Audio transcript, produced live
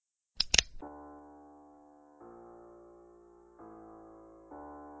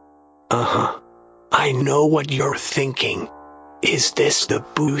Uh-huh. I know what you're thinking. Is this the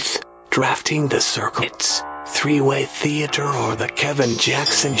booth, drafting the circuits, three-way theater, or the Kevin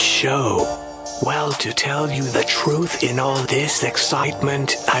Jackson show? Well, to tell you the truth, in all this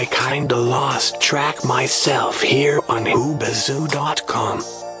excitement, I kinda lost track myself here on Whobazoo.com.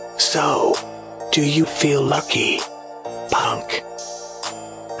 So, do you feel lucky, punk?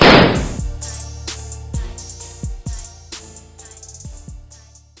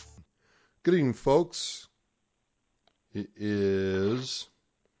 Good evening, folks. It is,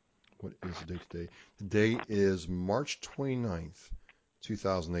 what is the date today? Today is March 29th,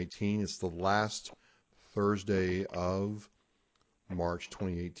 2018. It's the last Thursday of March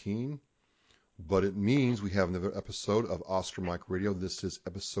 2018, but it means we have another episode of Oscar Mike Radio. This is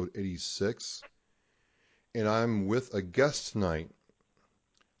episode 86, and I'm with a guest tonight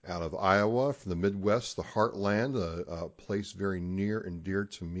out of Iowa, from the Midwest, the Heartland, a place very near and dear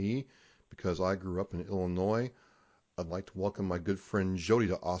to me because I grew up in Illinois. I'd like to welcome my good friend Jody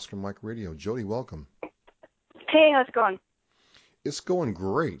to Oscar Mike Radio. Jody, welcome. Hey, how's it going? It's going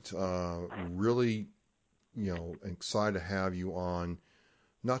great. Really, excited to have you on,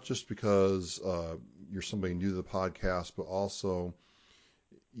 not just because you're somebody new to the podcast, but also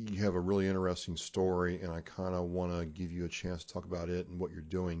you have a really interesting story, and I kind of want to give you a chance to talk about it and what you're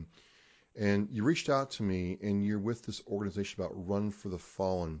doing. And you reached out to me, and you're with this organization about Run for the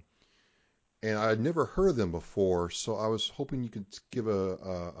Fallen. And I had never heard of them before, so I was hoping you could give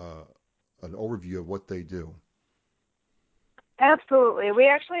an overview of what they do. Absolutely. We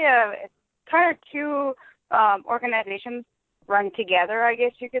actually have kind of two organizations run together, I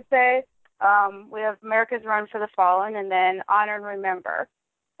guess you could say. We have America's Run for the Fallen and then Honor and Remember.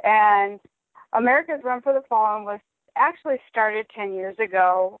 And America's Run for the Fallen was actually started 10 years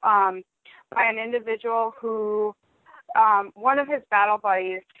ago by an individual who, one of his battle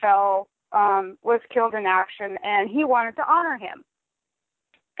buddies was killed in action, and he wanted to honor him.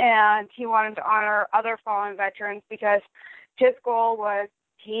 And he wanted to honor other fallen veterans because his goal was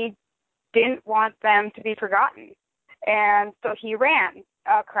he didn't want them to be forgotten. And so he ran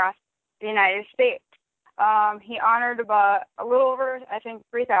across the United States. He honored about a little over, I think,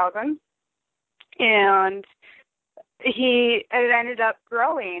 3,000. And it ended up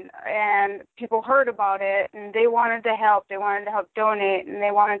growing, and people heard about it, and they wanted to help. They wanted to help donate, and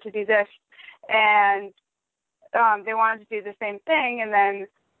they wanted to do this. And they wanted to do the same thing. And then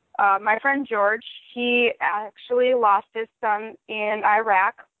my friend George, he actually lost his son in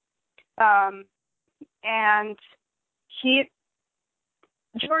Iraq. And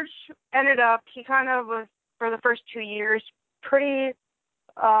George ended up, he kind of was, for the first 2 years, pretty,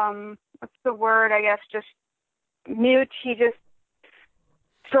 what's the word, I guess, just mute. He just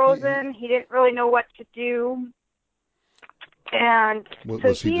frozen. He didn't really know what to do. And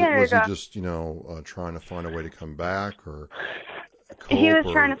was he just trying to find a way to come back or cope? He was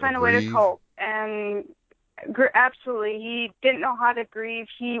trying to find a way to cope, and absolutely, he didn't know how to grieve.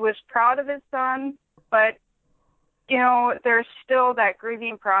 He was proud of his son, but there's still that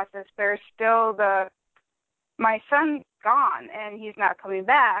grieving process. There's still my son's gone and he's not coming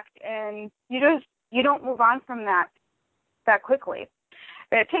back, and you don't move on from that quickly.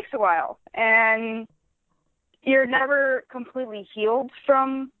 It takes a while, and you're never completely healed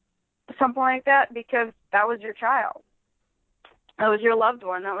from something like that because that was your child. That was your loved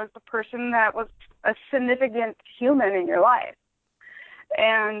one. That was the person that was a significant human in your life.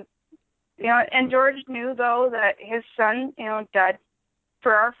 And, and George knew, though, that his son, died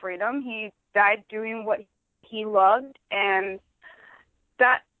for our freedom. He died doing what he loved, and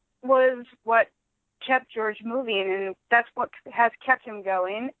that was what kept George moving, and that's what has kept him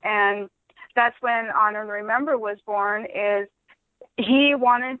going. And that's when Honor and Remember was born, is he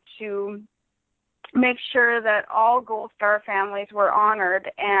wanted to make sure that all Gold Star families were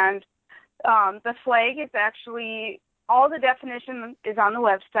honored. And the flag is actually, all the definition is on the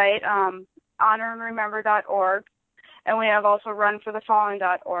website, honorandremember.org, and we have also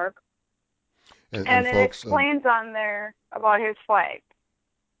runforthefallen.org. And it folks, explains on there about his flag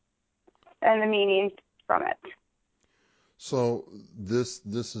and the meaning from it. So this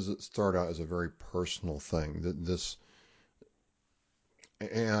started out as a very personal thing.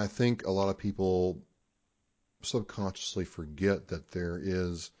 And I think a lot of people subconsciously forget that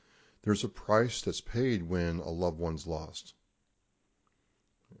there's a price that's paid when a loved one's lost.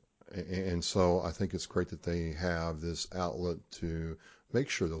 And so I think it's great that they have this outlet to make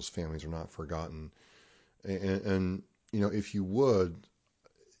sure those families are not forgotten. And if you would,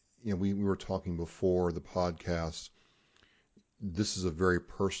 we were talking before the podcast, this is a very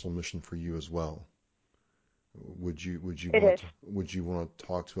personal mission for you as well. Would you It want is. to, would you want to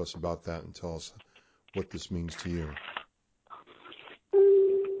talk to us about that and tell us what this means to you?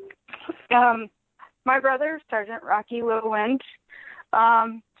 My brother, Sergeant Rocky Littlewind,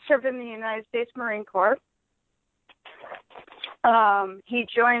 served in the United States Marine Corps. He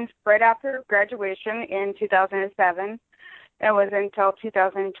joined right after graduation in 2007 and was until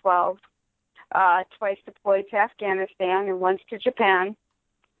 2012. Twice deployed to Afghanistan and once to Japan.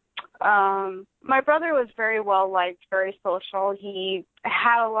 My brother was very well liked, very social. He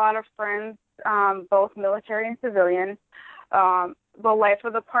had a lot of friends, both military and civilian. The life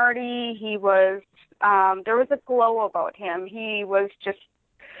of the party, he was, there was a glow about him. He was just,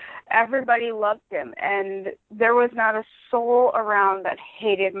 everybody loved him, and there was not a soul around that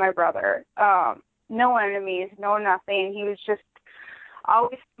hated my brother. No enemies, no nothing. He was just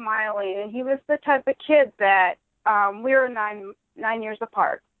always smiling, and he was the type of kid that, we were nine years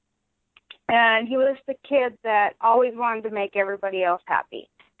apart. And he was the kid that always wanted to make everybody else happy.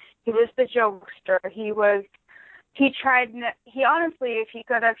 He was the jokester. He honestly, if he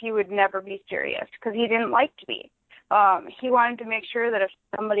could have, he would never be serious because he didn't like to be. He wanted to make sure that if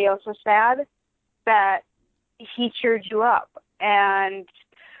somebody else was sad, that he cheered you up. And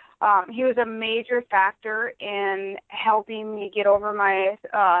he was a major factor in helping me get over my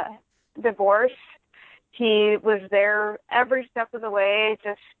divorce. He was there every step of the way,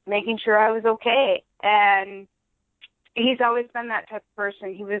 just making sure I was okay. And he's always been that type of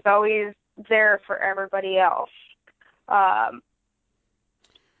person. He was always there for everybody else.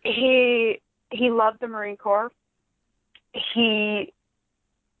 He loved the Marine Corps. We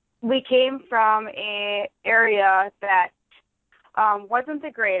came from an area that wasn't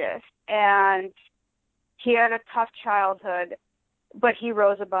the greatest, and he had a tough childhood, but he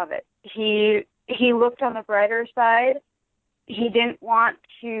rose above it. He looked on the brighter side. He didn't want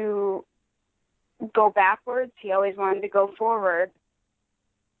to go backwards. He always wanted to go forward.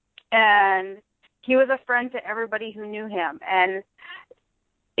 And he was a friend to everybody who knew him. And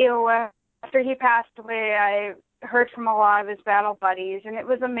after he passed away, I heard from a lot of his battle buddies, and it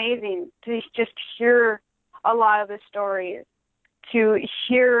was amazing to just hear a lot of the stories, to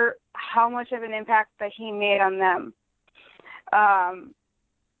hear how much of an impact that he made on them.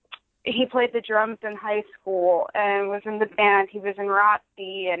 He played the drums in high school and was in the band. He was in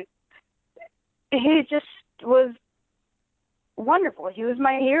ROTC, and he just was wonderful. He was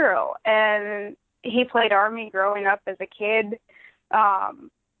my hero, and he played Army growing up as a kid.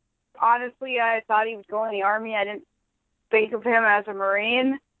 Honestly, I thought he would go in the Army. I didn't think of him as a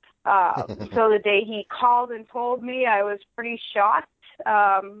Marine. So the day he called and told me, I was pretty shocked.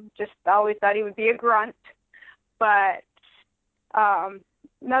 Just always thought he would be a grunt. But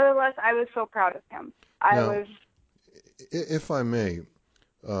nonetheless, I was so proud of him. If I may,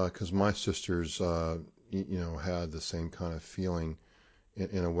 because my sisters, had the same kind of feeling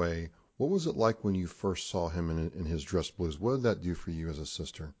in a way. What was it like when you first saw him in his dress blues? What did that do for you as a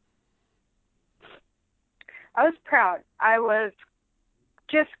sister? I was proud. I was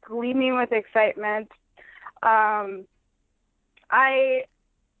just gleaming with excitement. I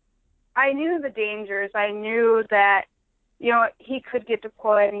knew the dangers. I knew that, he could get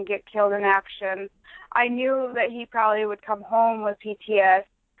deployed and get killed in action. I knew that he probably would come home with PTS.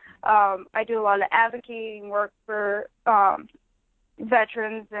 I do a lot of advocating work for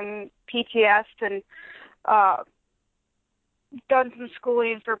veterans and PTS, and done some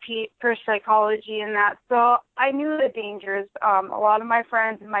schooling for psychology and that. So I knew the dangers. A lot of my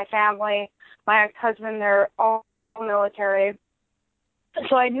friends and my family, my ex-husband, they're all military.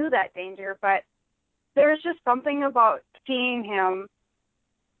 So I knew that danger, but there's just something about seeing him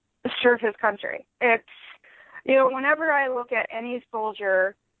serve his country. It's, whenever I look at any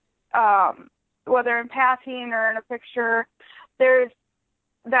soldier, whether in passing or in a picture, there's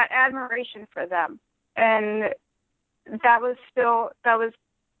that admiration for them. And that was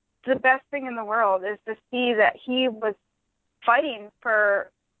the best thing in the world, is to see that he was fighting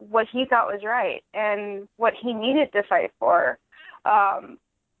for what he thought was right and what he needed to fight for.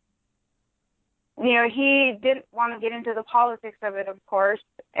 He didn't want to get into the politics of it, of course,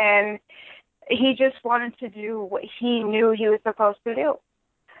 and he just wanted to do what he knew he was supposed to do.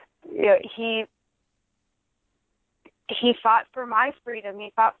 He fought for my freedom.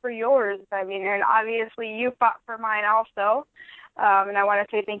 He fought for yours. And obviously you fought for mine also. And I want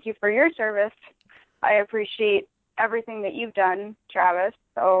to say thank you for your service. I appreciate everything that you've done, Travis.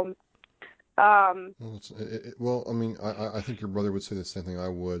 So, I think your brother would say the same thing I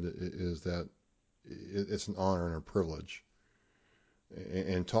would, is that it's an honor and a privilege.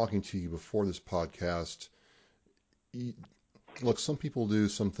 And talking to you before this podcast, look, some people do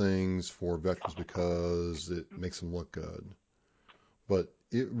some things for veterans because it makes them look good. But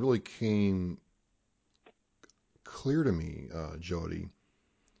it really came clear to me, Jody,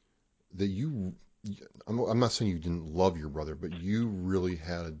 that I'm not saying you didn't love your brother, but you really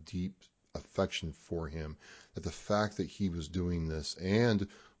had a deep affection for him. That the fact that he was doing this and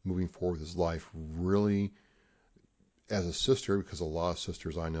moving forward with his life really, as a sister, because a lot of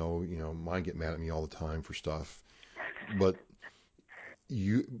sisters I know, mine get mad at me all the time for stuff, but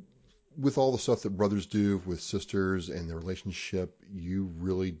you, with all the stuff that brothers do with sisters and their relationship, you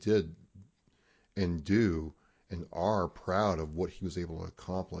really did and do and are proud of what he was able to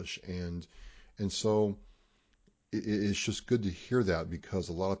accomplish. And so it's just good to hear that, because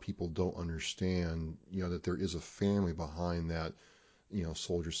a lot of people don't understand, that there is a family behind that,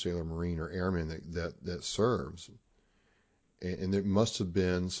 soldier, sailor, marine, or airman that serves. And there must have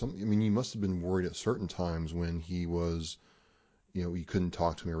been you must have been worried at certain times when he was, you couldn't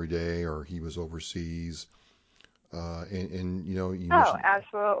talk to him every day, or he was overseas. You mentioned,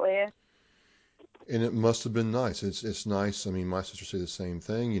 absolutely. and it must have been nice. It's nice. I mean, my sisters say the same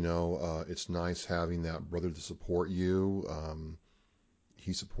thing. It's nice having that brother to support you.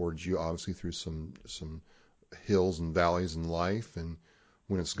 He supported you obviously through some hills and valleys in life, and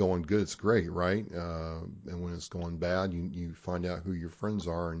when it's going good, it's great, right? And when it's going bad, you find out who your friends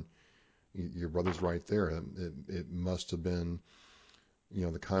are, and your brother's right there. It must have been,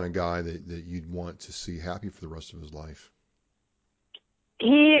 the kind of guy that you'd want to see happy for the rest of his life.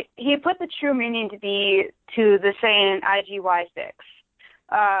 He put the true meaning to the saying IGY6.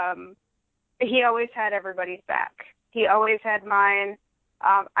 He always had everybody's back. He always had mine.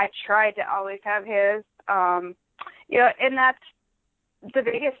 I tried to always have his. And that's the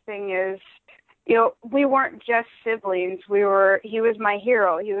biggest thing is, we weren't just siblings. He was my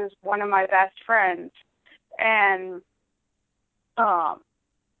hero. He was one of my best friends. And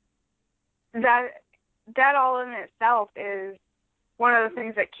that all in itself is one of the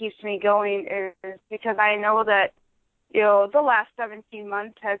things that keeps me going, is because I know that, the last 17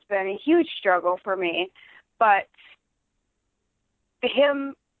 months has been a huge struggle for me. But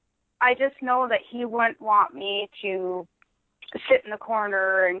I just know that he wouldn't want me to sit in the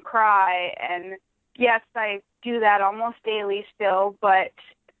corner and cry. And yes, I do that almost daily still, but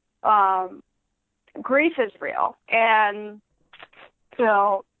grief is real. And,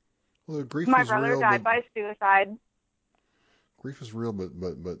 well, grief my is brother real, died by suicide. Grief is real,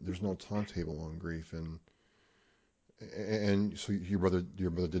 but there's no timetable on grief, and so your brother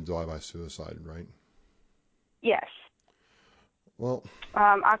did die by suicide, right? Yes. Well,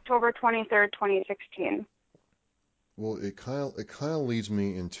 October 23rd, 2016. Well, it kind of leads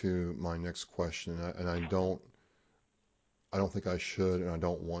me into my next question, and I don't think I should, and I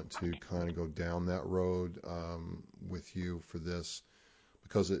don't want to kind of go down that road with you for this,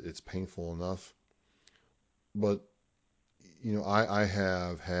 because it's painful enough. But I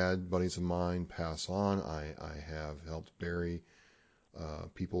have had buddies of mine pass on. I have helped bury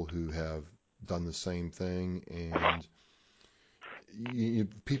people who have done the same thing, and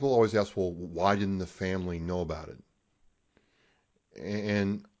people always ask, well, why didn't the family know about it?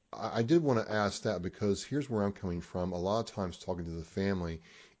 And I did want to ask that, because here's where I'm coming from. A lot of times talking to the family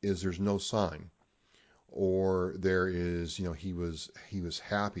is there's no sign, or there is, he was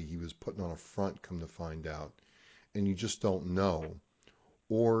happy, he was putting on a front, come to find out, and you just don't know,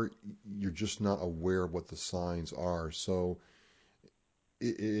 or you're just not aware of what the signs are. So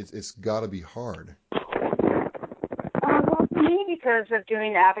it's got to be hard. Well, for me, because of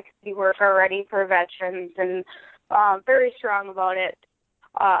doing advocacy work already for veterans and very strong about it,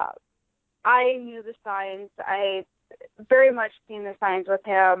 I knew the signs. I very much seen the signs with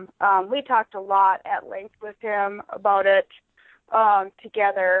him. We talked a lot at length with him about it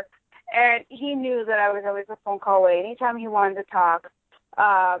together, and he knew that I was always a phone call away. Anytime he wanted to talk,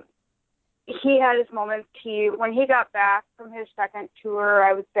 he had his moments. When he got back from his second tour,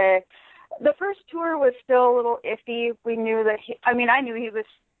 I would say the first tour was still a little iffy. We knew that I knew he was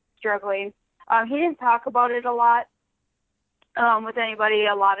struggling. He didn't talk about it a lot with anybody.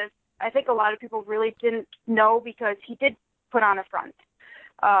 I think a lot of people really didn't know, because he did put on a front.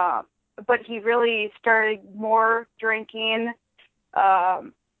 But he really started more drinking,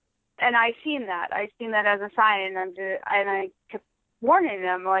 and I seen that. I seen that as a sign, and I kept warning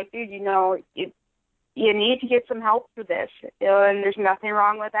him, like, dude, you need to get some help for this, and there's nothing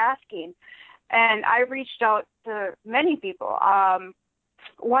wrong with asking. And I reached out to many people.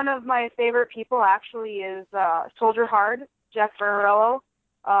 One of my favorite people actually is Soldier Hard, Jeff Ferrello.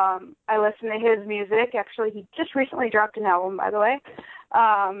 I listen to his music. Actually, he just recently dropped an album, by the way.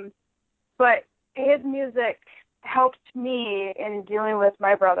 But his music helped me in dealing with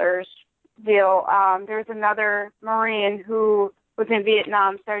my brother's deal. There's another Marine who was in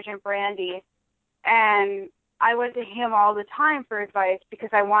Vietnam, Sergeant Brandy, and I went to him all the time for advice because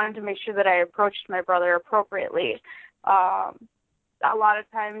I wanted to make sure that I approached my brother appropriately. A lot of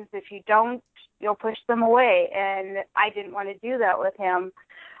times, if you don't, you'll push them away, and I didn't want to do that with him.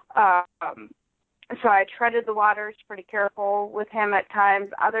 So I treaded the waters, pretty careful with him at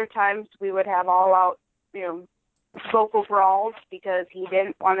times. Other times, we would have all-out, vocal brawls because he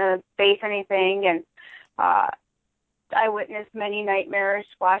didn't want to face anything, and I witnessed many nightmares,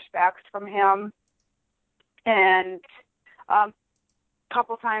 flashbacks from him, and a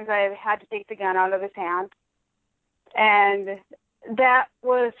couple times I had to take the gun out of his hand, and that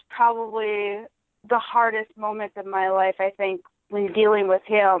was probably the hardest moment of my life, I think, when dealing with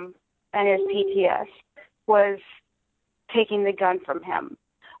him and his PTS, was taking the gun from him.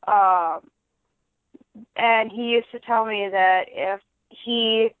 And he used to tell me that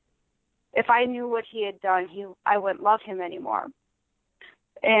if I knew what he had done, I wouldn't love him anymore.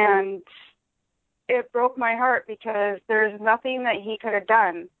 And it broke my heart because there's nothing that he could have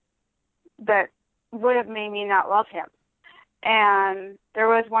done that would have made me not love him. And there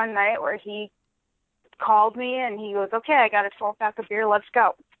was one night where he called me and he goes, "Okay, I got a 12-pack of beer, let's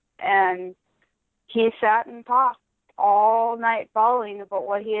go." And he sat and talked all night bawling about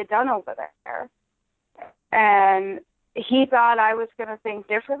what he had done over there. And he thought I was going to think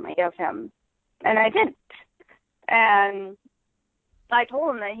differently of him, and I didn't. And I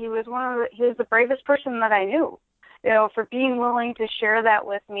told him that he was the bravest person that I knew, for being willing to share that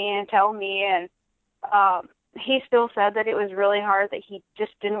with me and tell me. And he still said that it was really hard, that he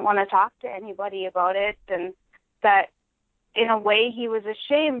just didn't want to talk to anybody about it, and that in a way he was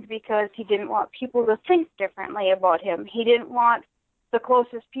ashamed because he didn't want people to think differently about him. He didn't want the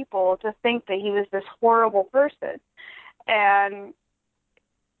closest people to think that he was this horrible person. And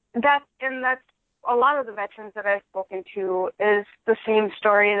that's a lot of the veterans that I've spoken to is the same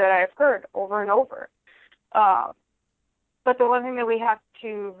story that I've heard over and over. But the one thing that we have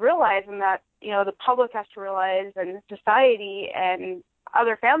to realize, and that, the public has to realize, and society and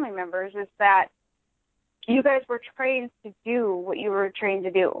other family members, is that you guys were trained to do what you were trained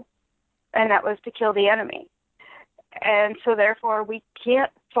to do, and that was to kill the enemy. And so therefore we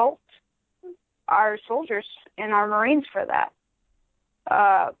can't fault our soldiers and our Marines for that.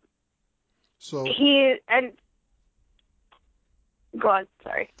 Go on,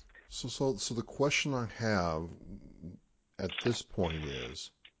 sorry. So the question I have at this point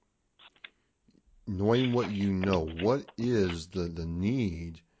is, knowing what you know, what is the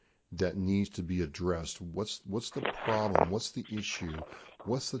need that needs to be addressed? What's the problem? What's the issue?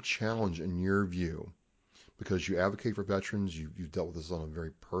 What's the challenge in your view? Because you advocate for veterans, you've dealt with this on a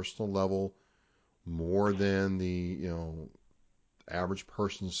very personal level, more than the average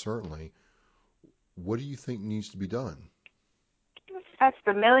person, certainly. What do you think needs to be done? That's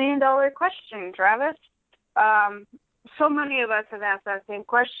the $1 million question, Travis. So many of us have asked that same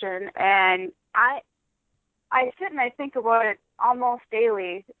question, and I sit and I think about it almost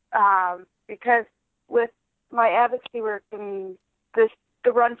daily, because with my advocacy work and the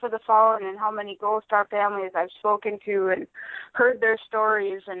Run for the Fallen, and how many Gold Star families I've spoken to and heard their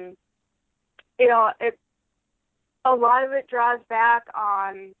stories, and a lot of it draws back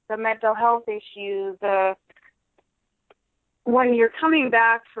on the mental health issue. When you're coming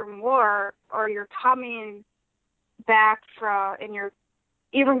back from war, or you're coming back from, and you're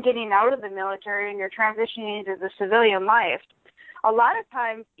even getting out of the military and you're transitioning into the civilian life, a lot of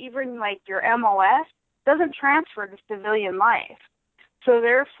times even like your MOS doesn't transfer to civilian life. So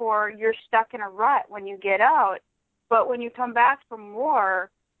therefore, you're stuck in a rut when you get out. But when you come back from war,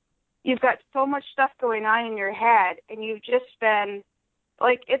 you've got so much stuff going on in your head, and you've just been,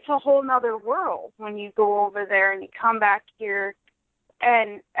 like, it's a whole nother world when you go over there and you come back here.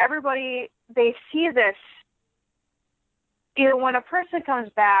 And everybody, they see this. When a person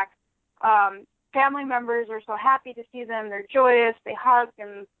comes back, family members are so happy to see them. They're joyous. They hug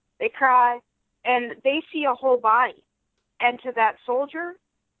and they cry. And they see a whole body. And to that soldier,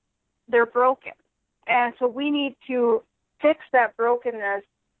 they're broken. And so we need to fix that brokenness,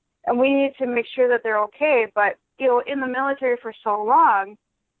 and we need to make sure that they're okay. But, in the military for so long,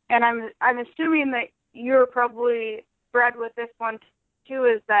 and I'm assuming that you're probably bred with this one too,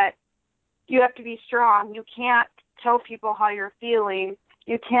 is that you have to be strong. You can't tell people how you're feeling.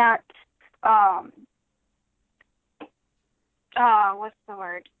 You can't, what's the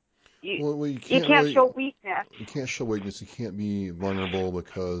word? You can't show weakness. You can't show weakness. You can't be vulnerable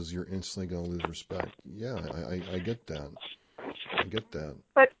because you're instantly going to lose respect. Yeah, I get that. I get that.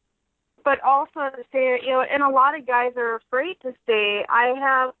 But but also to say, and a lot of guys are afraid to stay.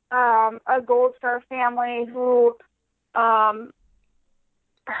 I have a Gold Star family who, her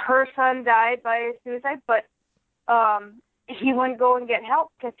son died by suicide, but he wouldn't go and get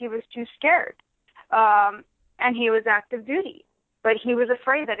help because he was too scared. And he was active duty, but he was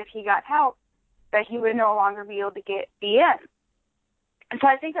afraid that if he got help, that he would no longer be able to be in. And so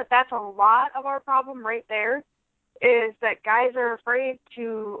I think that that's a lot of our problem right there, is that guys are afraid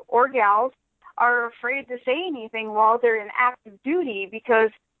to, or gals, are afraid to say anything while they're in active duty because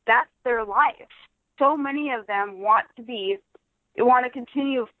that's their life. So many of them want to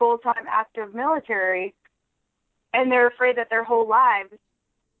continue full-time active military, and they're afraid that their whole lives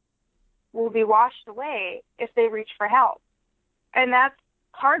will be washed away if they reach for help. And that's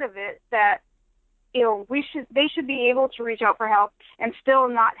part of it, that they should be able to reach out for help and still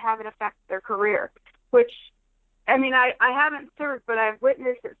not have it affect their career, which, I mean, I haven't served, but I've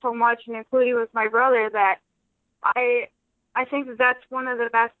witnessed it so much, and including with my brother, that I think that that's one of the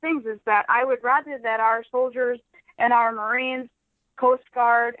best things, is that I would rather that our soldiers and our Marines, Coast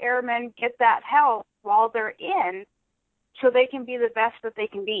Guard, airmen get that help while they're in, so they can be the best that they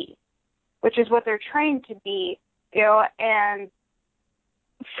can be, which is what they're trained to be, and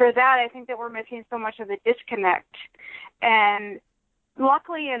for that, I think that we're missing so much of the disconnect. And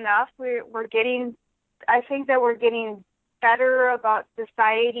luckily enough, we're getting better about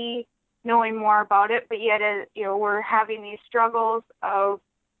society knowing more about it, but yet, we're having these struggles of,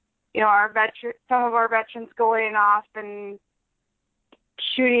 some of our veterans going off and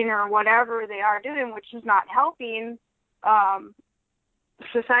shooting or whatever they are doing, which is not helping.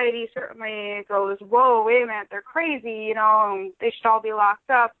 Society certainly goes, whoa, wait a minute, they're crazy, and they should all be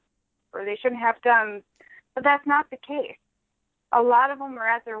locked up, or they shouldn't have guns. But that's not the case. A lot of them are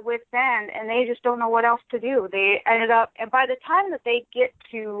at their wit's end, and they just don't know what else to do. They ended up, and by the time that they get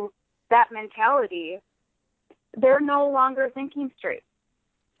to that mentality, they're no longer thinking straight.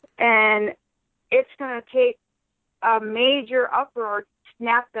 And it's going to take a major uproar to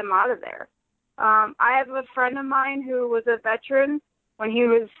snap them out of there. I have a friend of mine who was a veteran. When he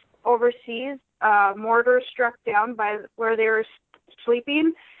was overseas, mortar struck down by where they were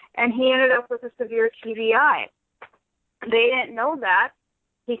sleeping, and he ended up with a severe TBI. They didn't know that.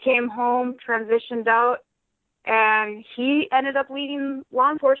 He came home, transitioned out, and he ended up leading law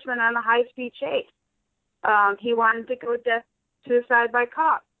enforcement on a high-speed chase. He wanted to go suicide by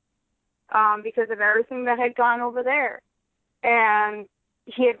cop because of everything that had gone over there. And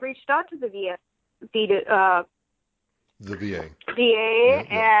he had reached out to the VA. Yeah.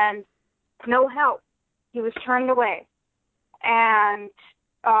 And no help. He was turned away and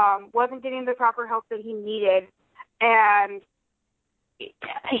wasn't getting the proper help that he needed. And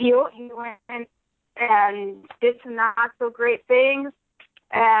he went and did some not so great things.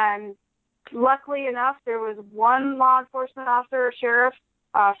 And luckily enough, there was one law enforcement officer, a sheriff,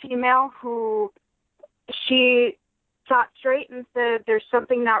 female, who she thought straight and said, there's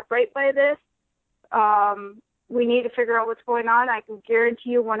something not right by this. We need to figure out what's going on. I can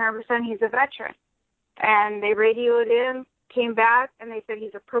guarantee you 100% he's a veteran. And they radioed in, came back, and they said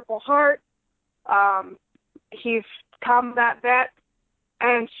he's a Purple Heart. He's combat vet.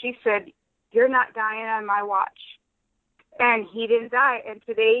 And she said, you're not dying on my watch. And he didn't die. And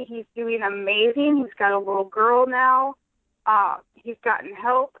today he's doing amazing. He's got a little girl now. He's gotten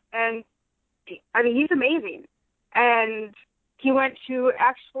help. And, he's amazing. And he went to,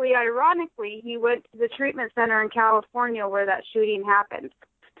 actually, ironically, he went to the treatment center in California where that shooting happened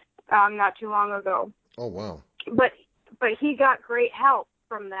not too long ago. Oh, wow. But he got great help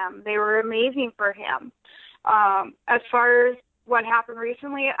from them. They were amazing for him. As far as what happened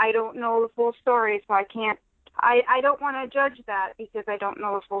recently, I don't know the full story, so I don't want to judge that because I don't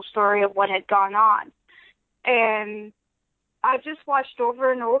know the full story of what had gone on. And I've just watched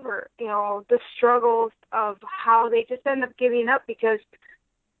over and over, the struggles of how they just end up giving up because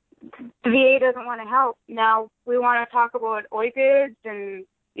the VA doesn't want to help. Now, we want to talk about opioids and,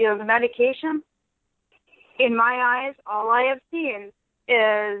 the medication. In my eyes, all I have seen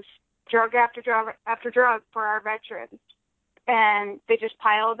is drug after drug after drug for our veterans. And they just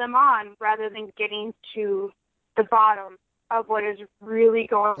pile them on rather than getting to the bottom of what is really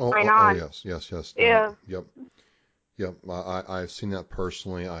going on. Oh, yes. Yeah. Yep. I've seen that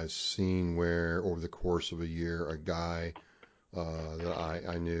personally. I've seen where over the course of a year, a guy that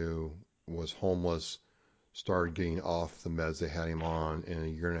I knew was homeless, started getting off the meds they had him on, and a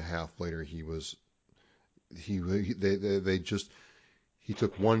year and a half later, he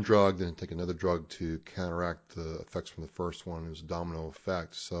took one drug, then took another drug to counteract the effects from the first one. It was a domino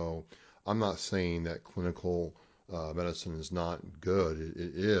effect. So I'm not saying that clinical medicine is not good.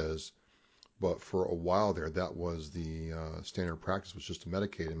 It is. But for a while there, that was the standard practice, was just to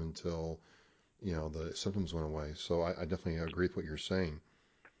medicate him until, the symptoms went away. So I definitely agree with what you're saying.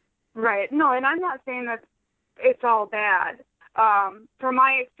 Right. No, and I'm not saying that it's all bad. From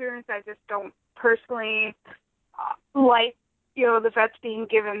my experience, I just don't personally like, the vets being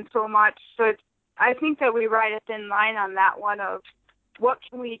given so much. So I think that we ride a thin line on that one of what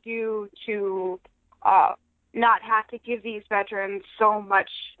can we do to not have to give these veterans so much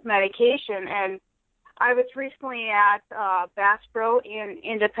medication. And I was recently at Bass Pro in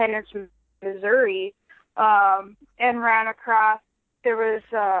Independence, Missouri, and ran across, there was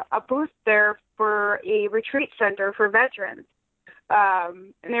a booth there for a retreat center for veterans.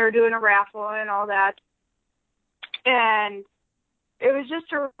 And they were doing a raffle and all that. And it was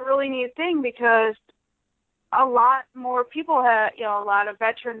just a really neat thing because a lot more people have, a lot of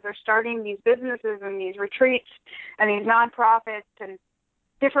veterans are starting these businesses and these retreats and these nonprofits and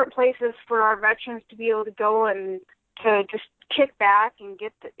different places for our veterans to be able to go and to just kick back and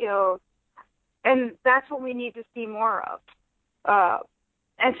get and that's what we need to see more of.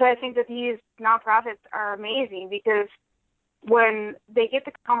 And so I think that these nonprofits are amazing because when they get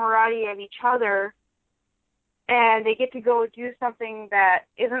the camaraderie of each other and they get to go do something that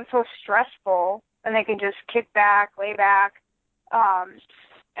isn't so stressful, and they can just kick back, lay back,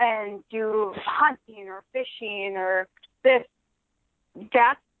 and do hunting or fishing or this,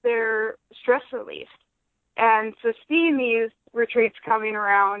 that's their stress relief. And so seeing these retreats coming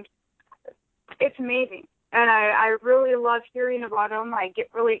around, it's amazing. And I really love hearing about them. I get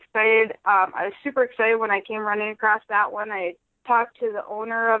really excited. I was super excited when I came running across that one. I talked to the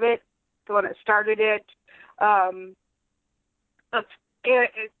owner of it, the one that started it.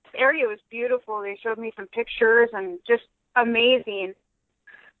 Its area was beautiful. They showed me some pictures and just amazing.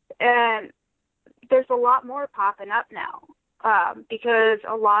 And there's a lot more popping up now because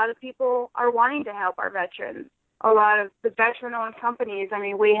a lot of people are wanting to help our veterans. A lot of the veteran-owned companies. I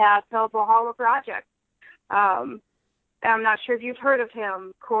mean, we have Philip Valhalla Project. I'm not sure if you've heard of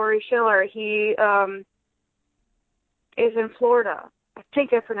him, Corey Schiller. He is in Florida. I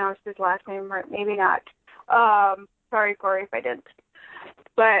think I pronounced his last name right. Maybe not. Sorry, Corey, if I didn't.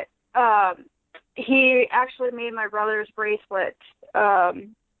 But he actually made my brother's bracelet,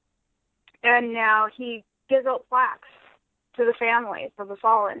 and now he gives out plaques to the families of the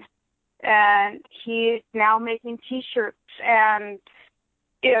fallen. And he's now making T-shirts, and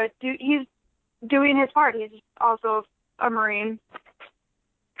he's doing his part. He's also a Marine.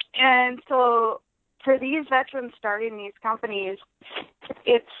 And so for these veterans starting these companies,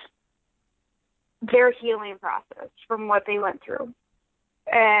 it's their healing process from what they went through.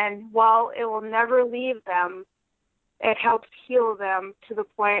 And while it will never leave them, it helps heal them to the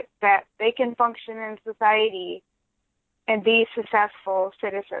point that they can function in society and be successful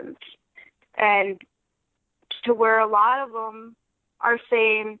citizens. And to where a lot of them are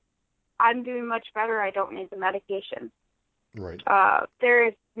saying, I'm doing much better, I don't need the medication. Right. There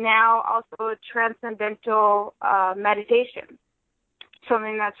is now also transcendental meditation,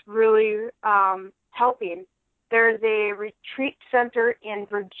 something that's really helping. There's a retreat center in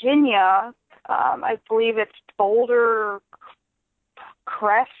Virginia, I believe it's Boulder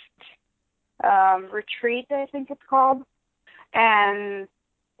Crest Retreat, I think it's called. And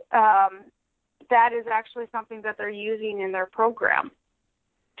that is actually something that they're using in their program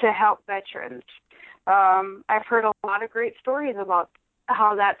to help veterans. I've heard a lot of great stories about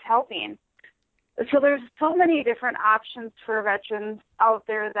how that's helping. So there's so many different options for veterans out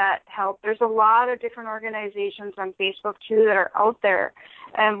there that help. There's a lot of different organizations on Facebook, too, that are out there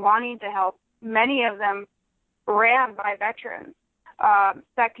and wanting to help. Many of them ran by veterans.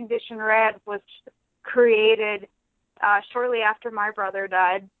 Set Condition Red was created shortly after my brother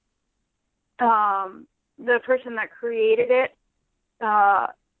died. The person that created it,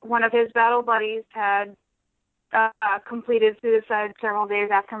 one of his battle buddies had completed suicide several days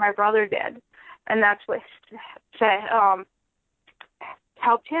after my brother did. And that's what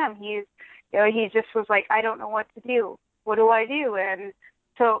helped him. He just was like, I don't know what to do. What do I do? And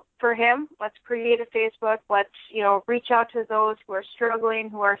so for him, let's create a Facebook. Let's, reach out to those who are struggling,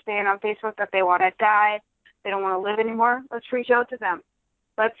 who are saying on Facebook that they want to die, they don't want to live anymore. Let's reach out to them.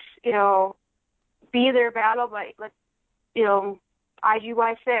 Let's, be their battle buddy. Let's,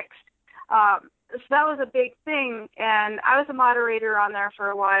 IGY fixed. So that was a big thing, and I was a moderator on there for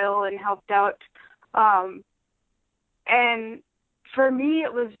a while and helped out. And for me,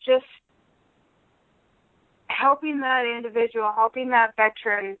 it was just helping that individual, helping that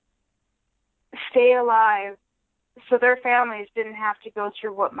veteran stay alive so their families didn't have to go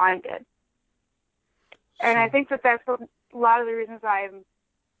through what mine did. And I think that that's a lot of the reasons I'm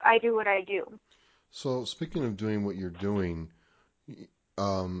I do what I do. So speaking of doing what you're doing,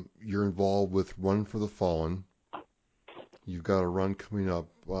 you're involved with Run for the Fallen. You've got a run coming up.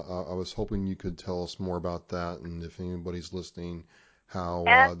 I was hoping you could tell us more about that, and if anybody's listening,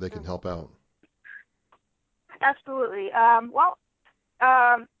 how they can help out. Absolutely.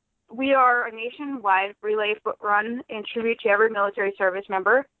 We are a nationwide relay foot run in tribute to every military service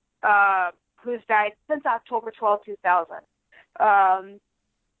member who's died since October 12, 2000.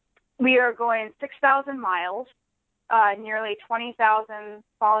 We are going 6,000 miles, nearly 20,000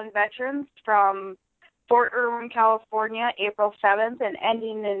 fallen veterans from Fort Irwin, California, April 7th, and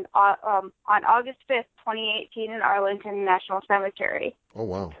ending on August 5th, 2018 in Arlington National Cemetery. Oh,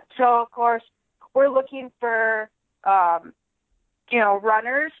 wow. So, of course, we're looking for,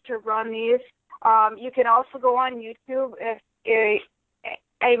 runners to run these. You can also go on YouTube if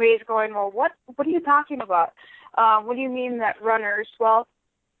anybody's going, well, what are you talking about? What do you mean that runners? Well,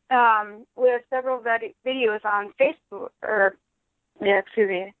 we have several videos on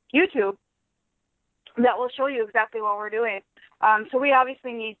YouTube that will show you exactly what we're doing. So we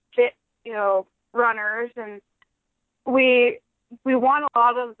obviously need fit, runners, and we want a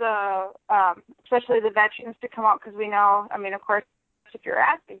lot of the, especially the veterans, to come out because we know, of course, if you're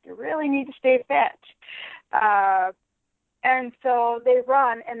active, you really need to stay fit. And so they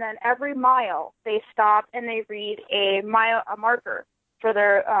run, and then every mile they stop and they read a marker for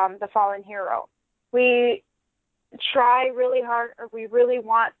their the fallen hero. We try really hard, or we really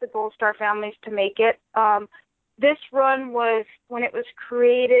want the Gold Star families to make it. This run was, when it was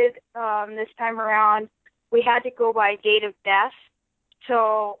created this time around, we had to go by date of death.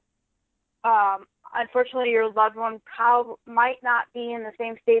 So unfortunately, your loved one might not be in the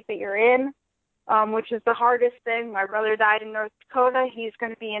same state that you're in, which is the hardest thing. My brother died in North Dakota. He's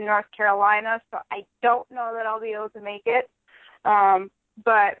going to be in North Carolina, so I don't know that I'll be able to make it.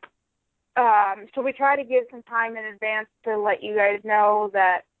 So we try to give some time in advance to let you guys know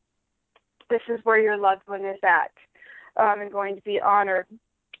that this is where your loved one is at and going to be honored.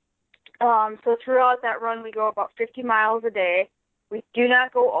 So throughout that run, we go about 50 miles a day. We do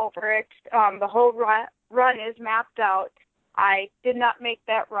not go over it. The whole run is mapped out. I did not make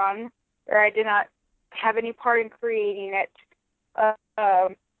that run, or I did not have any part in creating it.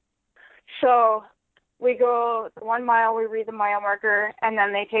 So we go 1 mile, we read the mile marker, and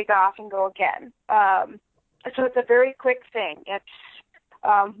then they take off and go again. So it's a very quick thing. It's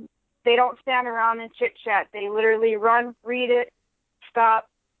they don't stand around and chit-chat. They literally run, read it, stop,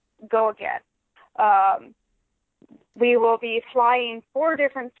 go again. We will be flying 4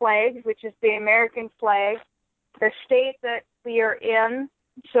 different flags, which is the American flag, the state that we are in.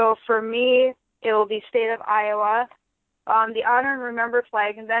 So for me, it will be state of Iowa, the Honor and Remember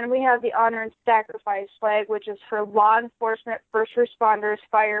flag, and then we have the Honor and Sacrifice flag, which is for law enforcement, first responders,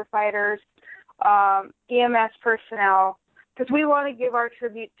 firefighters, EMS personnel, because we want to give our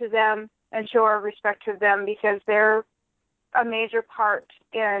tribute to them and show our respect to them because they're a major part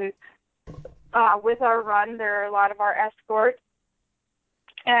in with our run. They're a lot of our escorts,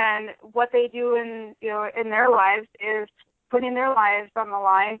 and what they do in their lives is putting their lives on the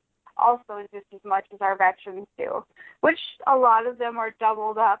line, also just as much as our veterans do, which a lot of them are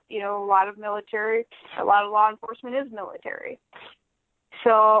doubled up. A lot of military, a lot of law enforcement is military.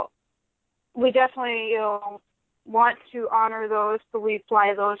 So we definitely want to honor those, so we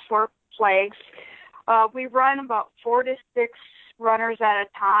fly those 4 flags. We run about 4 to 6 runners at a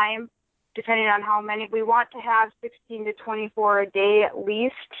time, depending on how many. We want to have 16 to 24 a day at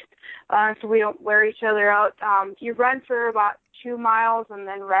least, so we don't wear each other out. You run for about 2 miles and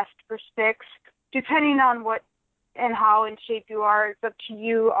then rest for 6, depending on what and how in shape you are. It's up to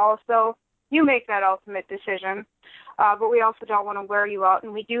you also. You make that ultimate decision, but we also don't want to wear you out.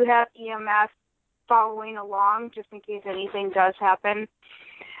 And we do have EMS following along just in case anything does happen.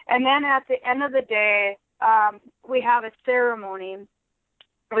 And then at the end of the day, we have a ceremony.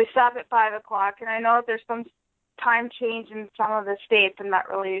 We stop at 5 o'clock, and I know that there's some time change in some of the states. I'm not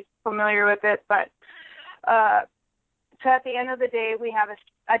really familiar with it, but so at the end of the day, we have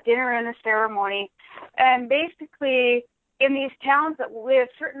a dinner and a ceremony. And basically, in these towns that we have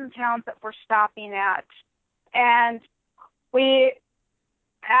certain towns that we're stopping at, and we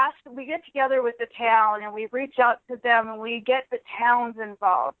get together with the town and we reach out to them and we get the towns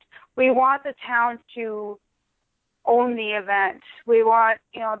involved. We want the towns to own the event. We want,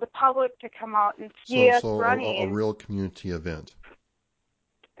 the public to come out and see us running. So a real community event.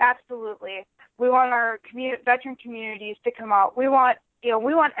 Absolutely. We want our veteran communities to come out. We want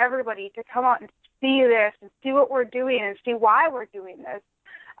everybody to come out and see this and see what we're doing and see why we're doing this.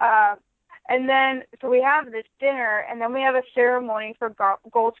 And then, so we have this dinner, and then we have a ceremony for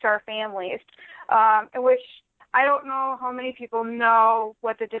Gold Star families, in which I don't know how many people know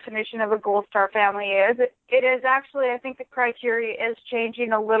what the definition of a Gold Star family is. It is actually, I think the criteria is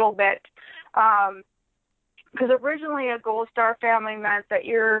changing a little bit. Because originally a Gold Star family meant that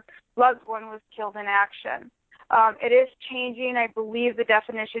your loved one was killed in action. It is changing. I believe the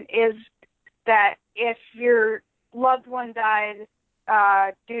definition is that if your loved one died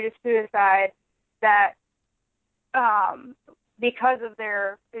due to suicide, that because of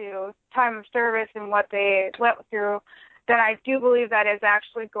their time of service and what they went through, then I do believe that is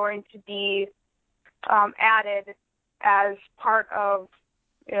actually going to be added as part of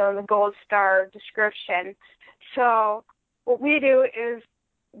the Gold Star description. So what we do is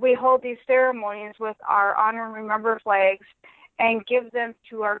we hold these ceremonies with our honor and remember flags and give them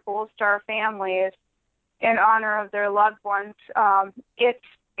to our Gold Star families in honor of their loved ones. It's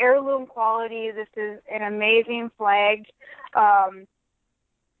heirloom quality. This is an amazing flag.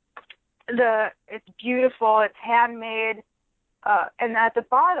 It's beautiful. It's handmade. And at the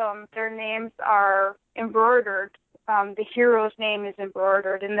bottom, their names are embroidered. The hero's name is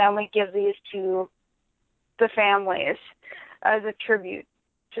embroidered, and then we give these to the families as a tribute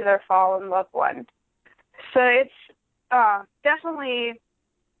to their fallen loved one. So it's definitely,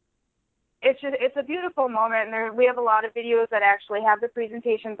 it's a beautiful moment, and we have a lot of videos that actually have the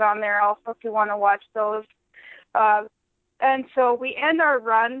presentations on there also if you want to watch those. And so we end our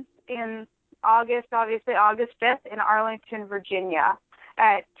run in August, obviously August 5th in Arlington, Virginia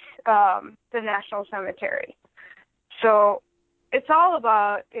at the National Cemetery. So it's all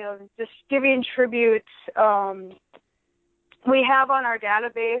about just giving tributes. We have on our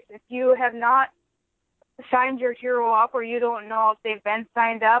database, if you have not signed your hero up or you don't know if they've been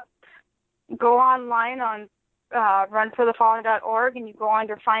signed up, go online on runforthefallen.org and you go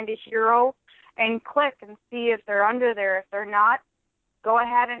under Find a Hero and click and see if they're under there. If they're not, go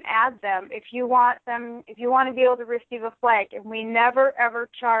ahead and add them. If you want to be able to receive a flag, and we never ever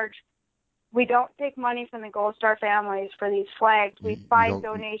charge. We don't take money from the Gold Star families for these flags. We find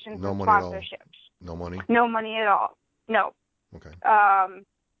donations and sponsorships. No money? No money at all. No. Okay.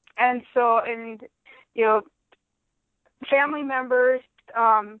 And so, family members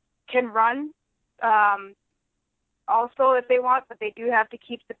can run also if they want, but they do have to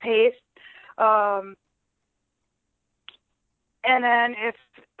keep the pace. And then if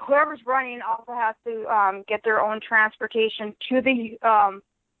whoever's running also has to get their own transportation to the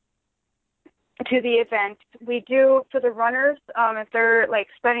event. We do, for the runners, if they're like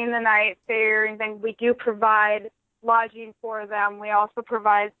spending the night there or anything, we do provide lodging for them. We also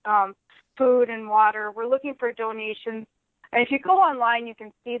provide food and water. We're looking for donations. And if you go online, you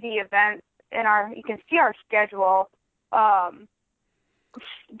can see the events you can see our schedule that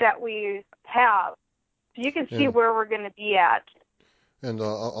we have. So you can see where we're going to be at. And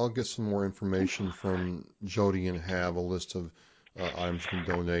I'll get some more information from Jody and have a list of items you can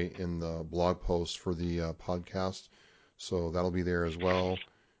donate in the blog post for the podcast. So that'll be there as well.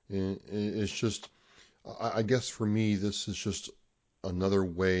 And it's just, I guess for me, this is just another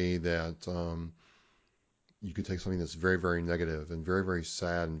way that you could take something that's very, very negative and very, very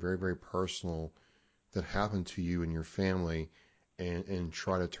sad and very, very personal that happened to you and your family and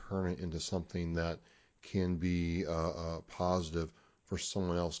try to turn it into something that can be positive for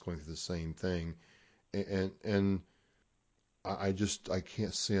someone else going through the same thing. And I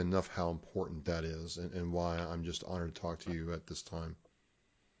can't say enough how important that is and why I'm just honored to talk to you at this time.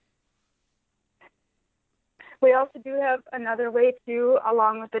 We also do have another way too,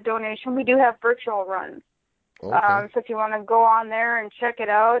 along with the donation. We do have virtual runs. Okay. So if you want to go on there and check it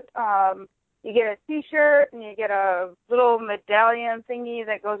out, you get a T-shirt and you get a little medallion thingy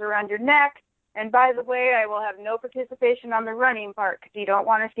that goes around your neck. And by the way, I will have no participation on the running part because you don't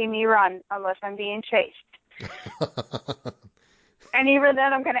want to see me run unless I'm being chased. And even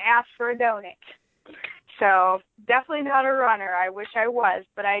then, I'm going to ask for a donate. So definitely not a runner. I wish I was,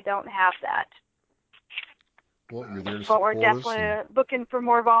 but I don't have that. Well, you're there to but we're support us definitely looking for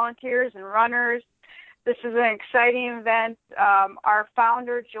more volunteers and runners. This is an exciting event. Our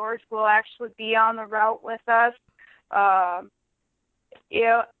founder, George, will actually be on the route with us.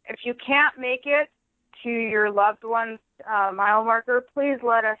 If you can't make it to your loved one's mile marker, please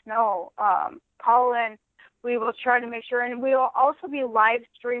let us know. Call in. We will try to make sure, and we will also be live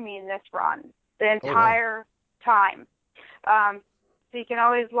streaming this run the entire time. So you can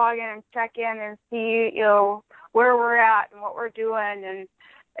always log in and check in and see, where we're at and what we're doing. And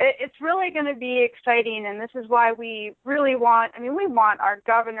it's really going to be exciting. And this is why we really want our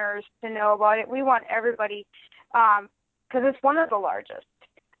governors to know about it. We want everybody, because it's one of the largest.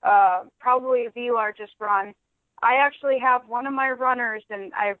 probably the largest run. I actually have one of my runners,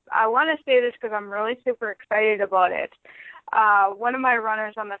 and I want to say this because I'm really super excited about it. One of my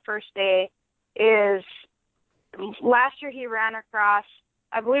runners on the first day is, last year he ran across,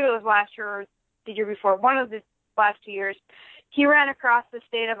 I believe it was last year or the year before, one of the last 2 years, he ran across the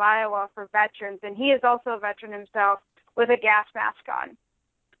state of Iowa for veterans, and he is also a veteran himself with a gas mask on.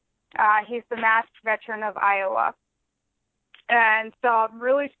 He's the masked veteran of Iowa. And so I'm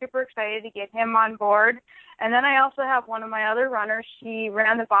really super excited to get him on board. And then I also have one of my other runners. She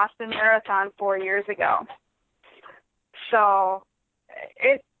ran the Boston Marathon 4 years ago. So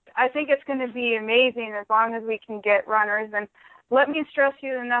I think it's going to be amazing as long as we can get runners. And let me stress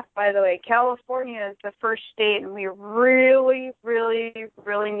you enough, by the way, California is the first state, and we really, really,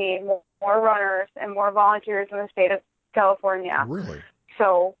 really need more runners and more volunteers in the state of California. Really?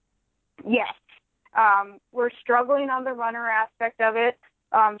 So, yes. We're struggling on the runner aspect of it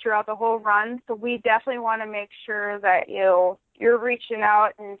throughout the whole run, so we definitely want to make sure that you're reaching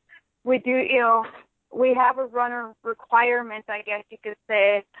out, and we do, we have a runner requirement, I guess you could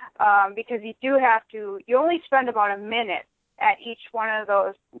say, because you only spend about a minute at each one of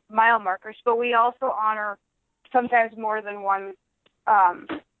those mile markers, but we also honor sometimes more than one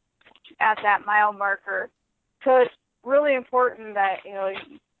at that mile marker. So it's really important that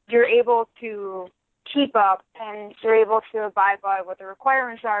you're able to keep up and you're able to abide by what the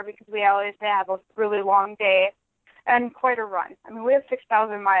requirements are, because we always have a really long day and quite a run. I mean, we have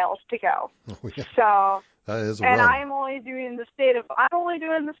 6,000 miles to go. Oh, yeah. So that is a and run. I'm only doing the state of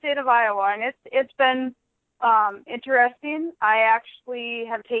Iowa, and it's been interesting. I actually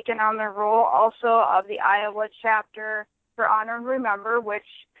have taken on the role also of the Iowa chapter for Honor and Remember, which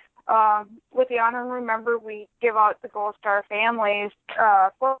with the Honor and Remember, we give out the Gold Star families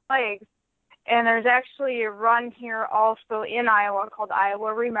flags. And there's actually a run here also in Iowa called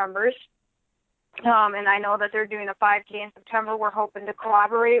Iowa Remembers. And I know that they're doing a 5K in September. We're hoping to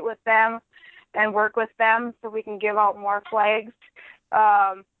collaborate with them and work with them so we can give out more flags.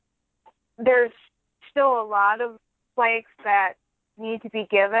 There's still a lot of flags that need to be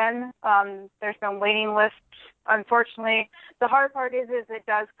given. There's been waiting lists. Unfortunately, the hard part is it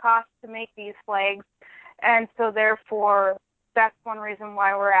does cost to make these flags. And so therefore, that's one reason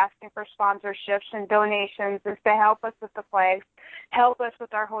why we're asking for sponsorships and donations, is to help us with the flags, help us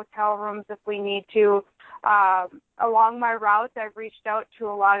with our hotel rooms if we need to. Along my route, I've reached out to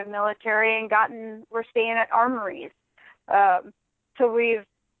a lot of military and we're staying at armories. And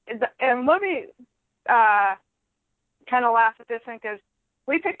let me kind of laugh at this one, because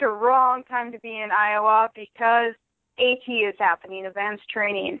we picked a wrong time to be in Iowa because AT is happening, advanced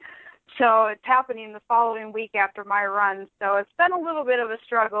training. So it's happening the following week after my run. So it's been a little bit of a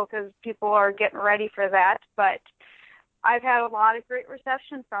struggle because people are getting ready for that. But I've had a lot of great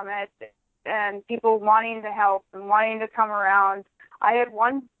reception from it and people wanting to help and wanting to come around. I had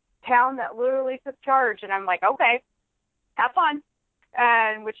one town that literally took charge, and I'm like, okay, have fun,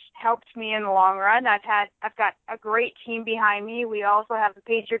 and which helped me in the long run. I've got a great team behind me. We also have the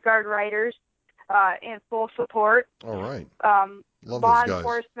Patriot Guard Riders in full support. All right. Love law those guys.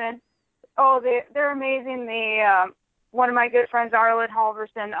 enforcement. Oh, they're amazing. One of my good friends, Arlen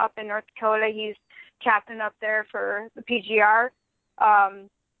Halverson, up in North Dakota, he's captain up there for the PGR.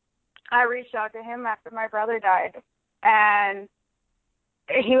 I reached out to him after my brother died, and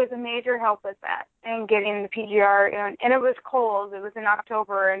he was a major help with that and getting the PGR. And it was cold. It was in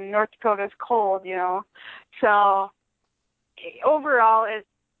October, and North Dakota's cold, So overall,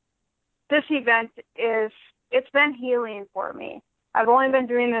 this event it's been healing for me. I've only been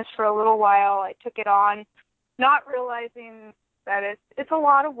doing this for a little while. I took it on, not realizing that it's a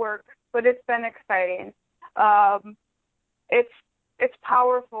lot of work, but it's been exciting. It's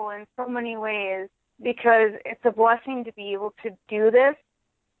powerful in so many ways because it's a blessing to be able to do this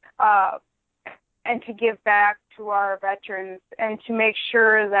and to give back to our veterans and to make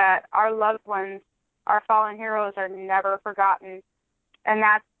sure that our loved ones, our fallen heroes, are never forgotten. And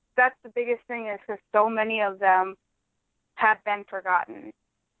that's the biggest thing, is because so many of them have been forgotten.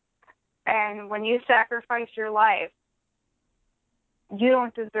 And when you sacrifice your life, you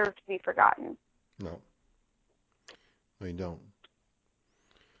don't deserve to be forgotten. No, you don't.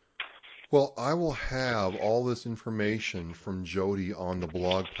 Well, I will have all this information from Jody on the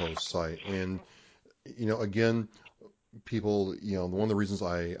blog post site. And, again, people, one of the reasons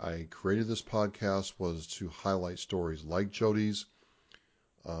I created this podcast was to highlight stories like Jody's.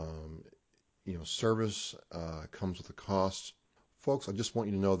 Service comes with a cost. Folks, I just want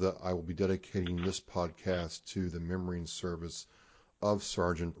you to know that I will be dedicating this podcast to the memory and service of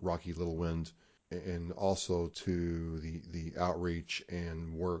Sergeant Rocky Littlewind. and also to the outreach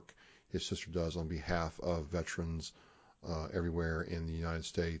and work his sister does on behalf of veterans everywhere in the United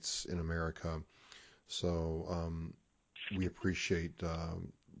States, in America. So we appreciate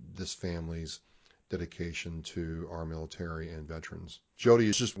this family's dedication to our military and veterans. Jody,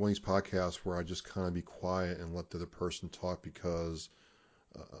 it's just one of these podcasts where I just kind of be quiet and let the other person talk because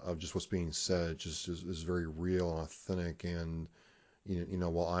of just what's being said. It just is very real and authentic. And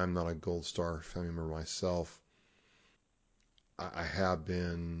while I'm not a Gold Star family member myself, I have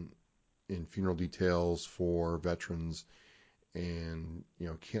been in funeral details for veterans, and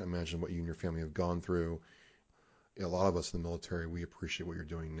can't imagine what you and your family have gone through. A lot of us in the military, we appreciate what you're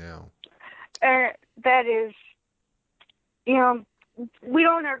doing now. That is, we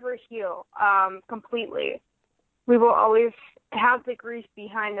don't ever heal completely. We will always have the grief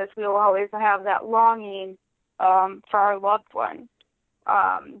behind us. We will always have that longing for our loved one.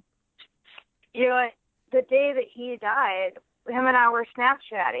 The day that he died, him and I were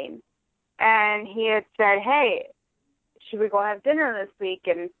Snapchatting, and he had said, "Hey, should we go have dinner this week?"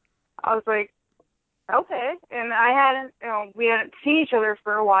 And I was like, "Okay." And we hadn't seen each other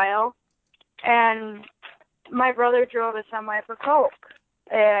for a while, and my brother drove a semi for coke,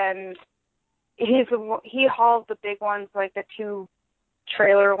 and he hauled the big ones, like the 2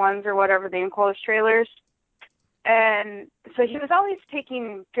 trailer ones or whatever, the enclosed trailers. And so he was always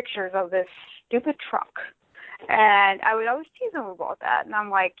taking pictures of this stupid truck. And I would always tease him about that. And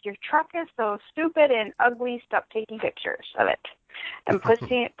I'm like, your truck is so stupid and ugly, stop taking pictures of it and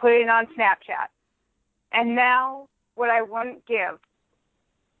putting it on Snapchat. And now what I wouldn't give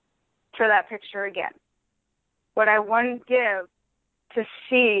for that picture again, what I wouldn't give to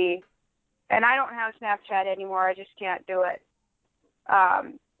see, and I don't have Snapchat anymore, I just can't do it.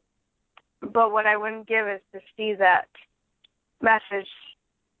 But what I wouldn't give is to see that message,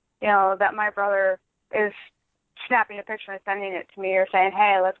 that my brother is snapping a picture and sending it to me, or saying,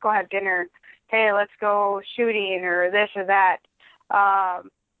 "Hey, let's go have dinner. Hey, let's go shooting," or this or that.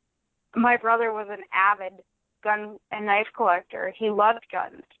 My brother was an avid gun and knife collector. He loved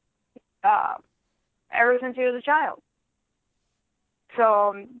guns ever since he was a child.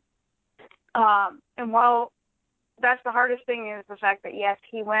 So, and while that's the hardest thing, is the fact that, yes,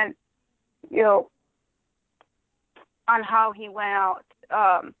 he went, on how he went out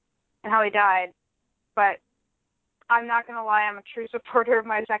and how he died. But I'm not going to lie, I'm a true supporter of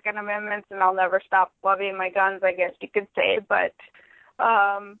my Second Amendment, and I'll never stop loving my guns, I guess you could say. But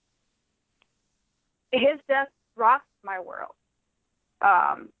his death rocked my world,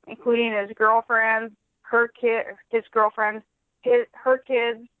 including his girlfriend, her girlfriend, her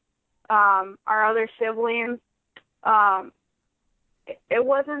kids, our other siblings. It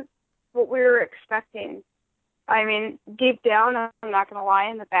wasn't what we were expecting. I mean, deep down, I'm not going to lie,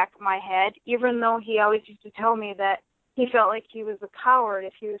 in the back of my head, even though he always used to tell me that he felt like he was a coward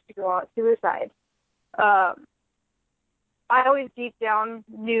if he was to go out suicide, I always deep down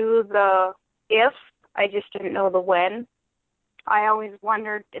knew the if, I just didn't know the when. I always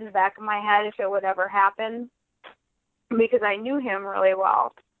wondered in the back of my head if it would ever happen, because I knew him really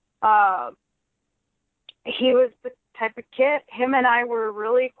well. He was the type of kid, him and I were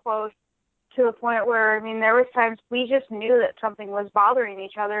really close, to the point where, there was times we just knew that something was bothering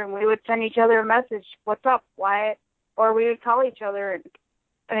each other, and we would send each other a message, "What's up, Wyatt?" Or we would call each other.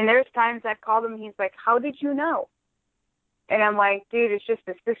 And there's times I called him, he's like, "How did you know?" And I'm like, "Dude, it's just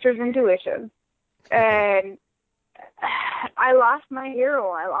a sister's intuition." And I lost my hero.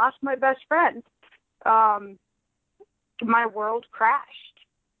 I lost my best friend. My world crashed.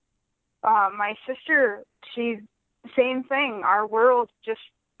 My sister, she's same thing. Our world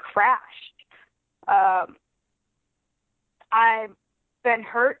just crashed. I've been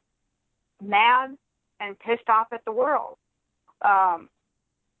hurt, mad, and pissed off at the world. There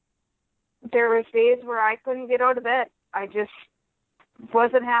was days where I couldn't get out of bed. I just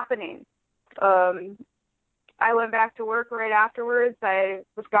wasn't happening. I went back to work right afterwards. I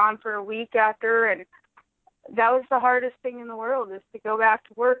was gone for a week after, and that was the hardest thing in the world, is to go back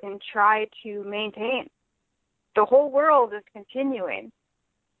to work and try to maintain. The whole world is continuing,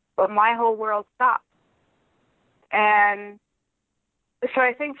 but my whole world stopped. And so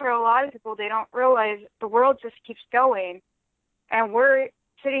I think for a lot of people, they don't realize the world just keeps going, and we're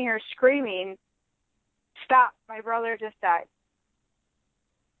sitting here screaming, "Stop, my brother just died."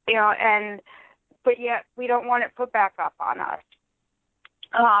 But yet we don't want it put back up on us.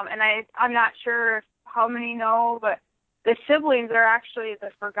 And I'm not sure how many know, but the siblings are actually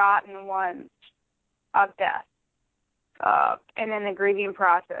the forgotten ones of death, and in the grieving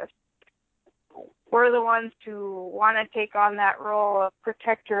process. We're the ones who want to take on that role of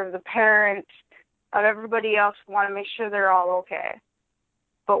protector of the parents, of everybody else who want to make sure they're all okay.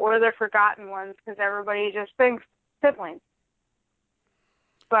 But we're the forgotten ones because everybody just thinks siblings.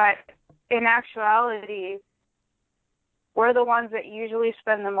 But in actuality, we're the ones that usually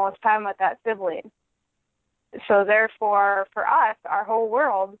spend the most time with that sibling. So therefore, for us, our whole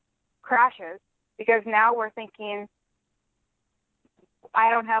world crashes because now we're thinking, I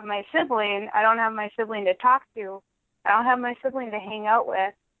don't have my sibling. I don't have my sibling to talk to. I don't have my sibling to hang out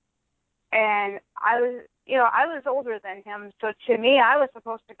with. And I was older than him. So to me, I was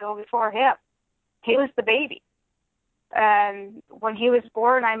supposed to go before him. He was the baby. And when he was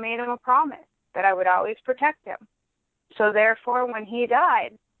born, I made him a promise that I would always protect him. So therefore, when he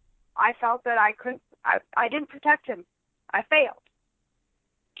died, I felt that I didn't protect him. I failed.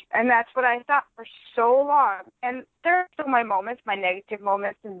 And that's what I thought for so long. And there are still my moments, my negative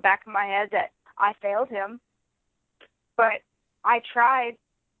moments in the back of my head that I failed him. But I tried,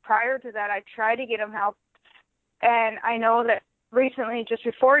 prior to that, I tried to get him help. And I know that recently, just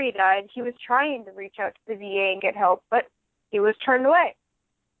before he died, he was trying to reach out to the VA and get help, but he was turned away.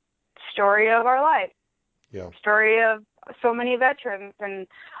 Story of our life. Yeah. Story of so many veterans. And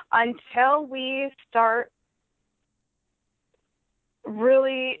until we start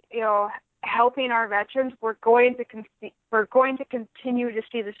really, helping our veterans, we're going to continue to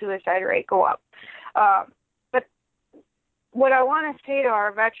see the suicide rate go up. But what I want to say to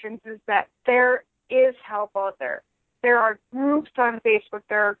our veterans is that there is help out there. There are groups on Facebook.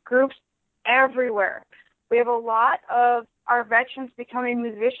 There are groups everywhere. We have a lot of our veterans becoming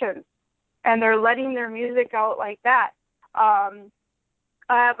musicians, and they're letting their music out like that. I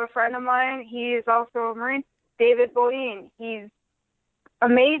have a friend of mine. He is also a Marine, David Bodine. He's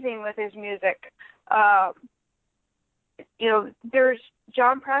amazing with his music. There's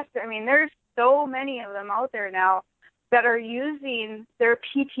John Preston. I mean, there's so many of them out there now that are using their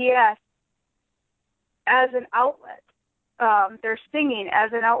PTS as an outlet. They're singing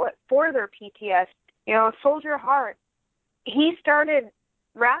as an outlet for their PTS. Soldier Heart, he started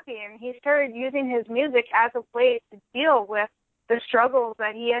rapping. He started using his music as a way to deal with the struggles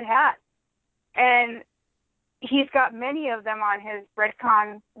that he had had. And he's got many of them on his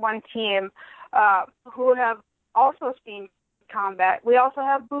Redcon 1 team who have also seen combat. We also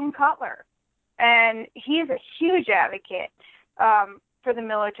have Boone Cutler, and he's a huge advocate for the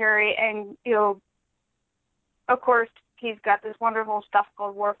military. And, of course, he's got this wonderful stuff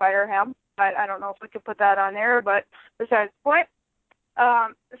called Warfighter Hemp. I don't know if we could put that on there, but besides the point.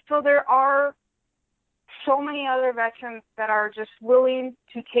 So there are so many other veterans that are just willing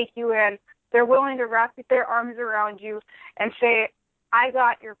to take you in. They're willing to wrap their arms around you and say, I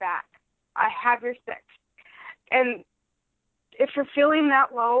got your back. I have your six. And if you're feeling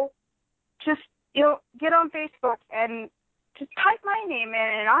that low, just, get on Facebook and just type my name in,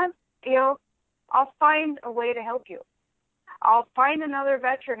 and I'll find a way to help you. I'll find another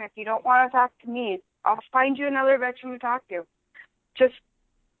veteran. If you don't want to talk to me, I'll find you another veteran to talk to. Just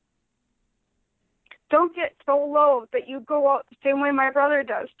don't get so low that you go out the same way my brother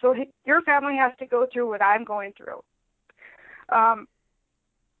does. So your family has to go through what I'm going through.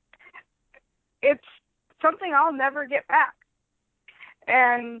 It's something I'll never get back.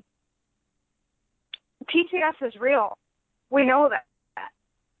 And PTS is real. We know that.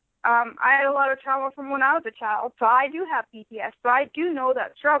 I had a lot of trauma from when I was a child, so I do have PTS, so I do know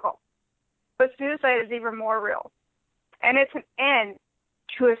that struggle. But suicide is even more real. And it's an end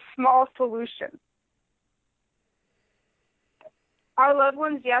to a small solution. Our loved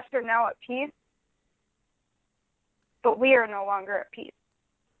ones, yes, are now at peace, but we are no longer at peace.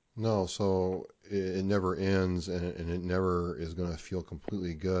 No, so it never ends, and it never is going to feel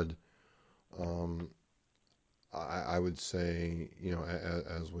completely good. I would say,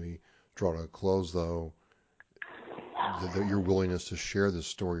 as we draw to a close, though, that your willingness to share this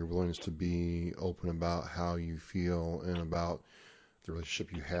story, your willingness to be open about how you feel and about the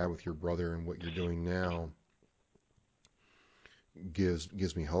relationship you have with your brother and what you're doing now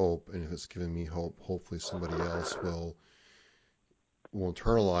gives me hope. And if it's giving me hope, hopefully somebody else will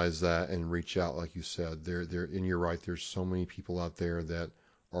internalize that and reach out, like you said. And you're right. There's so many people out there that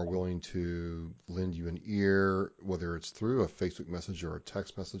are willing to lend you an ear, whether it's through a Facebook message or a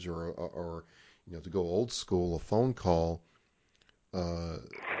text message or to go old school, a phone call.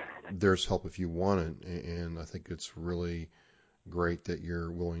 There's help if you want it, and I think it's really great that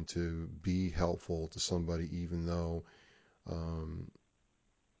you're willing to be helpful to somebody, even though,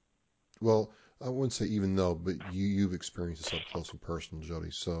 well, I wouldn't say even though, but you've experienced this up close and personal,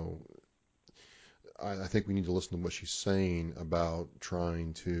 Jody. So I think we need to listen to what she's saying about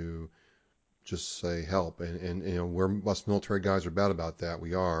trying to just say help. And we're us military guys are bad about that.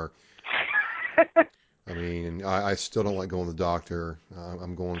 We are. I mean, I still don't like going to the doctor.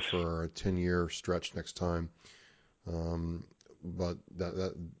 I'm going for a 10-year stretch next time. But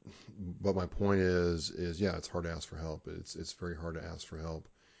but my point is yeah, it's hard to ask for help. It's very hard to ask for help,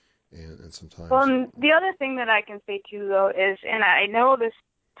 and sometimes. Well, and the other thing that I can say too, though, is, and I know this,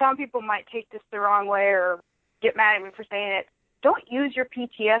 some people might take this the wrong way or get mad at me for saying it. Don't use your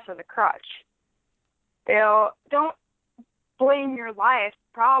PTS as a crutch. Don't blame your life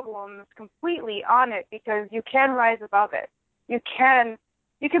problems completely on it, because you can rise above it. You can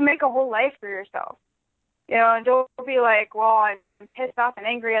make a whole life for yourself. And don't be like, well, I'm pissed off and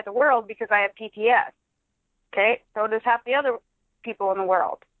angry at the world because I have PTS. Okay, so does half the other people in the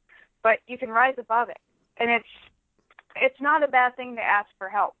world. But you can rise above it, and it's not a bad thing to ask for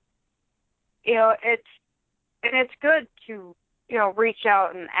help. It's good to reach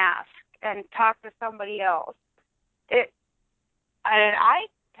out and ask and talk to somebody else. I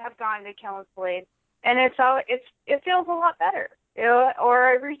have gone to counseling, and it feels a lot better. Or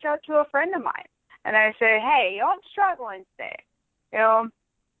I reach out to a friend of mine and I say, hey, I'm struggling today.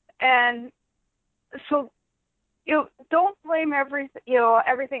 And so don't blame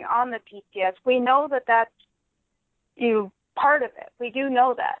everything on the PTS. We know that that's part of it. We do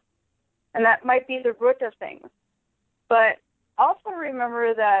know that, and that might be the root of things. But also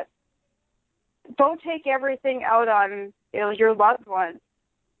remember that don't take everything out on your loved ones,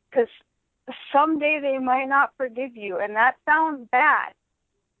 because someday they might not forgive you, and that sounds bad,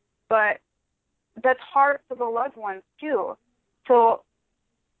 but that's hard for the loved ones too. So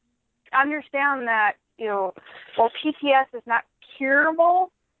understand that while PTS is not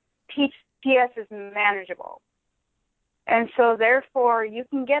curable, PTS is manageable, and so therefore you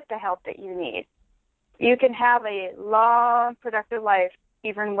can get the help that you need. You can have a long, productive life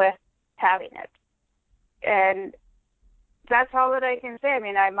even with having it. And that's all that I can say. I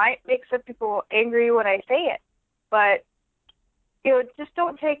mean, I might make some people angry when I say it, but just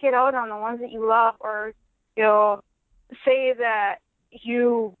don't take it out on the ones that you love, or say that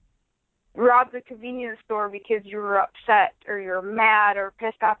you robbed the convenience store because you were upset, or you're mad or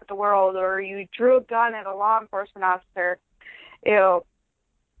pissed off at the world, or you drew a gun at a law enforcement officer.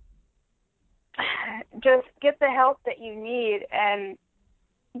 Just get the help that you need and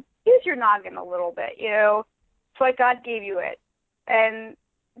use your noggin a little bit. It's like God gave you it. And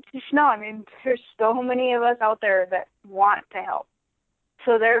just know, I mean, there's so many of us out there that want to help.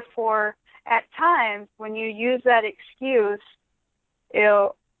 So therefore, at times when you use that excuse,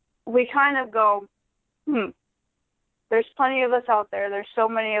 we kind of go, there's plenty of us out there. There's so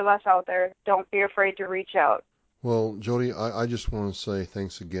many of us out there. Don't be afraid to reach out. Well, Jody, I just want to say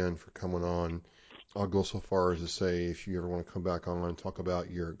thanks again for coming on. I'll go so far as to say, if you ever want to come back on and talk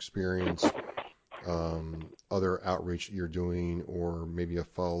about your experience, other outreach that you're doing, or maybe a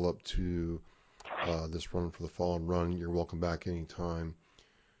follow-up to this Run for the Fallen run, you're welcome back anytime.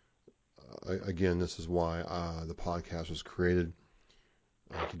 Again, this is why the podcast was created,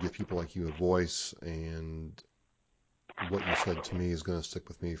 to give people like you a voice, and what you said to me is going to stick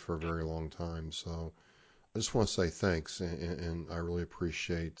with me for a very long time. So I just want to say thanks, and I really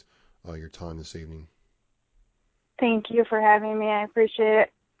appreciate your time this evening. Thank you for having me. I appreciate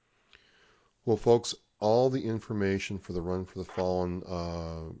it. Well, folks, all the information for the Run for the Fallen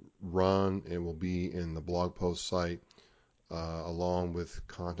run, it will be in the blog post site, along with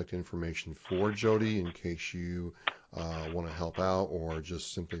contact information for Jody in case you want to help out or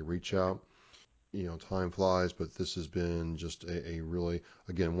just simply reach out. Time flies, but this has been just a really,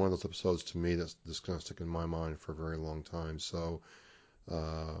 again, one of those episodes to me that's going to stick in my mind for a very long time. So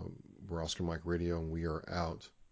we're Oscar Mike Radio, and we are out.